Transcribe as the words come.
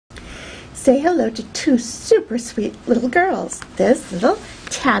say hello to two super sweet little girls. This little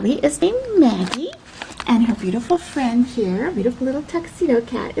tabby is named Maggie, and her beautiful friend here, a beautiful little tuxedo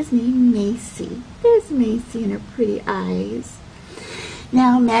cat, is named Maccie. There's Maccie and her pretty eyes.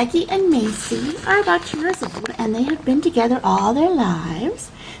 Now, Maggie and Maccie are about 2 years old, and they have been together all their lives.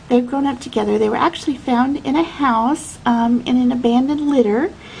 They've grown up together. They were actually found in a house in an abandoned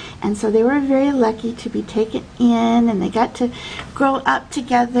litter, and so they were very lucky to be taken in, and they got to grow up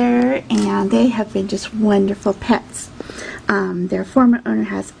together, and they have been just wonderful pets. Their former owner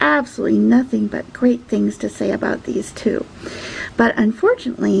has absolutely nothing but great things to say about these two. But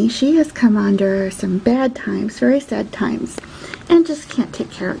unfortunately, she has come under some bad times, very sad times, and just can't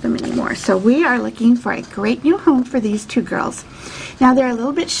take care of them anymore. So we are looking for a great new home for these two girls. Now, they're a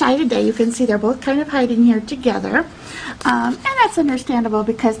little bit shy today. You can see they're both kind of hiding here together. And that's understandable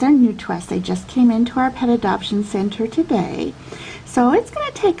because they're new to us. They just came into our pet adoption center today. So it's going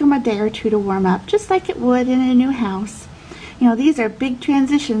to take them a day or two to warm up, just like it would in a new house. You know, these are big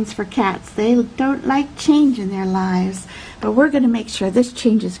transitions for cats. They don't like change in their lives, but we're going to make sure this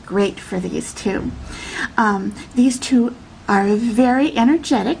change is great for these two. These two are very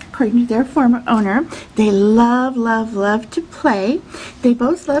energetic, according to their former owner. They love, love, love to play. They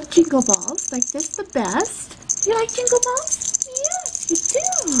both love jingle balls, like this the best. You like jingle balls? Yes, you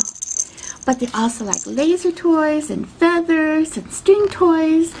do. But they also like laser toys and feathers and string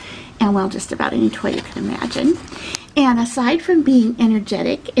toys, and well, just about any toy you can imagine. And aside from being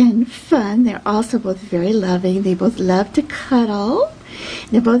energetic and fun, they're also both very loving. They both love to cuddle.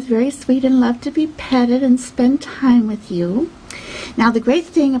 They're both very sweet and love to be petted and spend time with you. Now, the great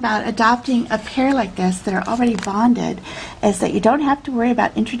thing about adopting a pair like this that are already bonded is that you don't have to worry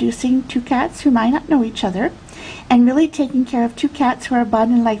about introducing two cats who might not know each other. And really taking care of two cats who are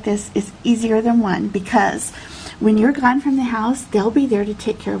bonded like this is easier than one, because when you're gone from the house, they'll be there to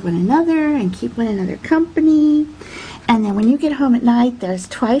take care of one another and keep one another company. And then when you get home at night, there's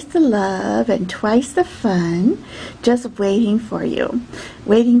twice the love and twice the fun just waiting for you.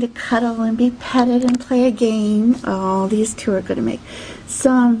 Waiting to cuddle and be petted and play a game. Oh, these two are going to make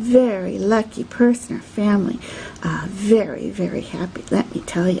some very lucky person or family very, very happy, let me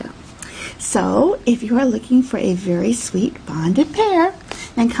tell you. So, if you are looking for a very sweet bonded pair,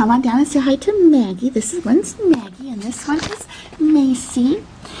 then come on down and say hi to Maggie. This one's Maggie, and this one is Maccie.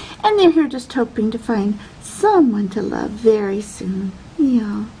 And they're here just hoping to find someone to love very soon.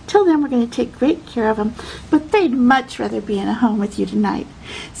 Yeah. Till then, we're going to take great care of them, but they'd much rather be in a home with you tonight.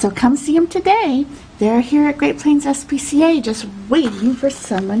 So come see them today. They're here at Great Plains SPCA just waiting for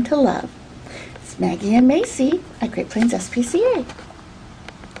someone to love. It's Maggie and Maccie at Great Plains SPCA.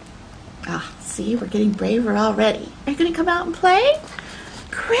 Ah, see, we're getting braver already. Are you going to come out and play?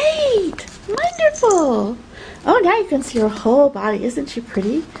 Great! Wonderful! Oh, now you can see her whole body. Isn't she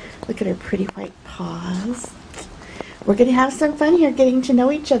pretty? Look at her pretty white paws. We're going to have some fun here getting to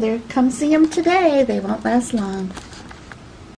know each other. Come see them today. They won't last long.